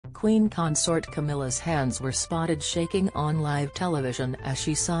Queen Consort Camilla's hands were spotted shaking on live television as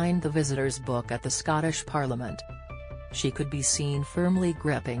she signed the Visitors' Book at the Scottish Parliament. She could be seen firmly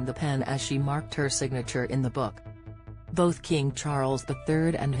gripping the pen as she marked her signature in the book. Both King Charles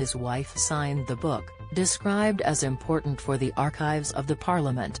III and his wife signed the book, described as important for the archives of the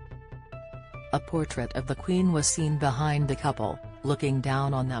Parliament. A portrait of the Queen was seen behind the couple, looking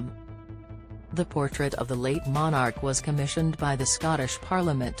down on them. The portrait of the late monarch was commissioned by the Scottish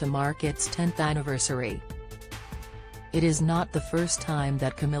Parliament to mark its 10th anniversary. It is not the first time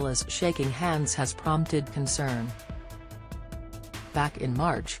that Camilla's shaking hands has prompted concern. Back in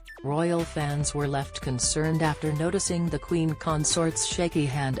March, royal fans were left concerned after noticing the Queen Consort's shaky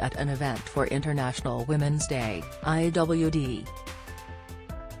hand at an event for International Women's Day, IWD.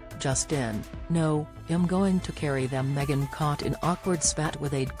 "Just in, no, I'm going to carry them." Meghan caught in awkward spat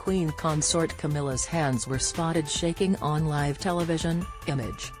with aide. Queen Consort Camilla's hands were spotted shaking on live television.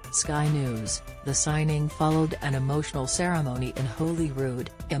 Image, Sky News. The signing followed an emotional ceremony in Holyrood.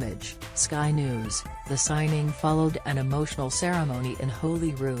 Image, Sky News. The signing followed an emotional ceremony in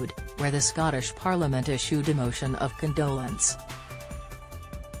Holyrood, where the Scottish Parliament issued a motion of condolence.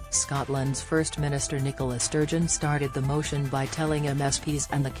 Scotland's First Minister Nicola Sturgeon started the motion by telling MSPs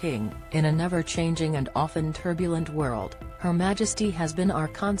and the King, "In a never-changing and often turbulent world, Her Majesty has been our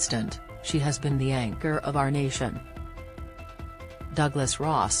constant, she has been the anchor of our nation." Douglas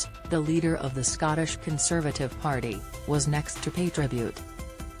Ross, the leader of the Scottish Conservative Party, was next to pay tribute.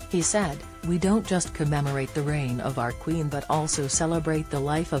 He said, "We don't just commemorate the reign of our Queen but also celebrate the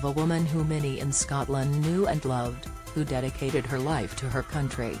life of a woman who many in Scotland knew and loved, who dedicated her life to her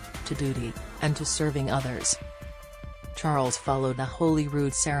country, to duty, and to serving others." Charles followed the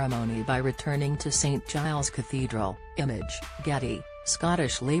Holyrood ceremony by returning to St Giles Cathedral. Image, Getty.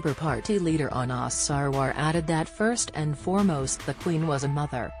 Scottish Labour Party leader Anas Sarwar added that first and foremost the Queen was a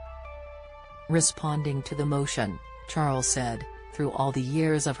mother. Responding to the motion, Charles said, "Through all the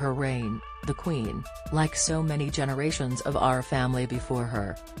years of her reign, the Queen, like so many generations of our family before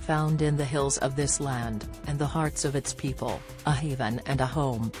her, found in the hills of this land, and the hearts of its people, a haven and a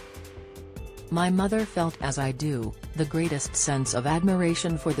home. My mother felt as I do, the greatest sense of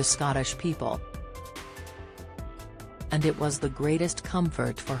admiration for the Scottish people. And it was the greatest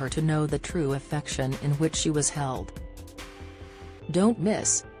comfort for her to know the true affection in which she was held." Don't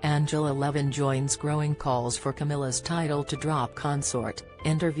miss, Angela Levin joins growing calls for Camilla's title to drop. Consort,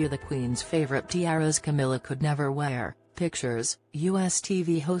 interview the Queen's favourite tiaras Camilla could never wear. Pictures, US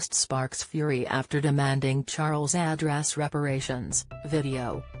TV host sparks fury after demanding Charles address reparations.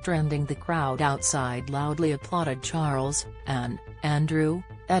 Video, trending. The crowd outside loudly applauded Charles, Anne, Andrew,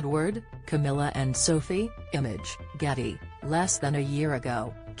 Edward, Camilla and Sophie. Image, Getty. Less than a year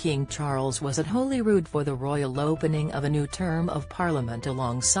ago, King Charles was at Holyrood for the royal opening of a new term of Parliament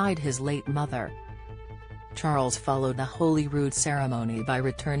alongside his late mother. Charles followed the Holyrood ceremony by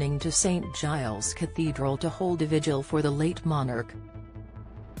returning to St Giles Cathedral to hold a vigil for the late monarch.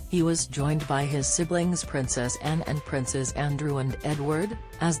 He was joined by his siblings Princess Anne and Princes Andrew and Edward,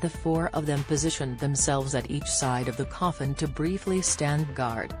 as the four of them positioned themselves at each side of the coffin to briefly stand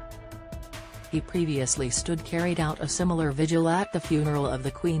guard. He previously carried out a similar vigil at the funeral of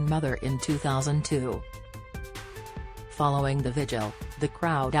the Queen Mother in 2002. Following the vigil, the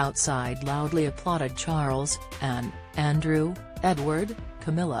crowd outside loudly applauded Charles, Anne, Andrew, Edward,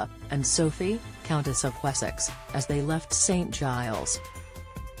 Camilla, and Sophie, Countess of Wessex, as they left St Giles.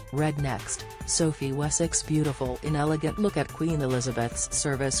 Read next, Sophie Wessex beautiful in elegant look at Queen Elizabeth's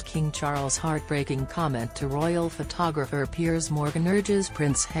service. King Charles' heartbreaking comment to royal photographer Piers Morgan urges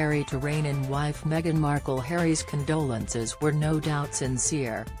Prince Harry to rein in wife Meghan Markle. Harry's condolences were no doubt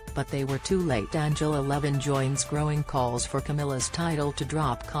sincere, but they were too late. Angela Levin joins growing calls for Camilla's title to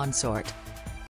drop. Consort,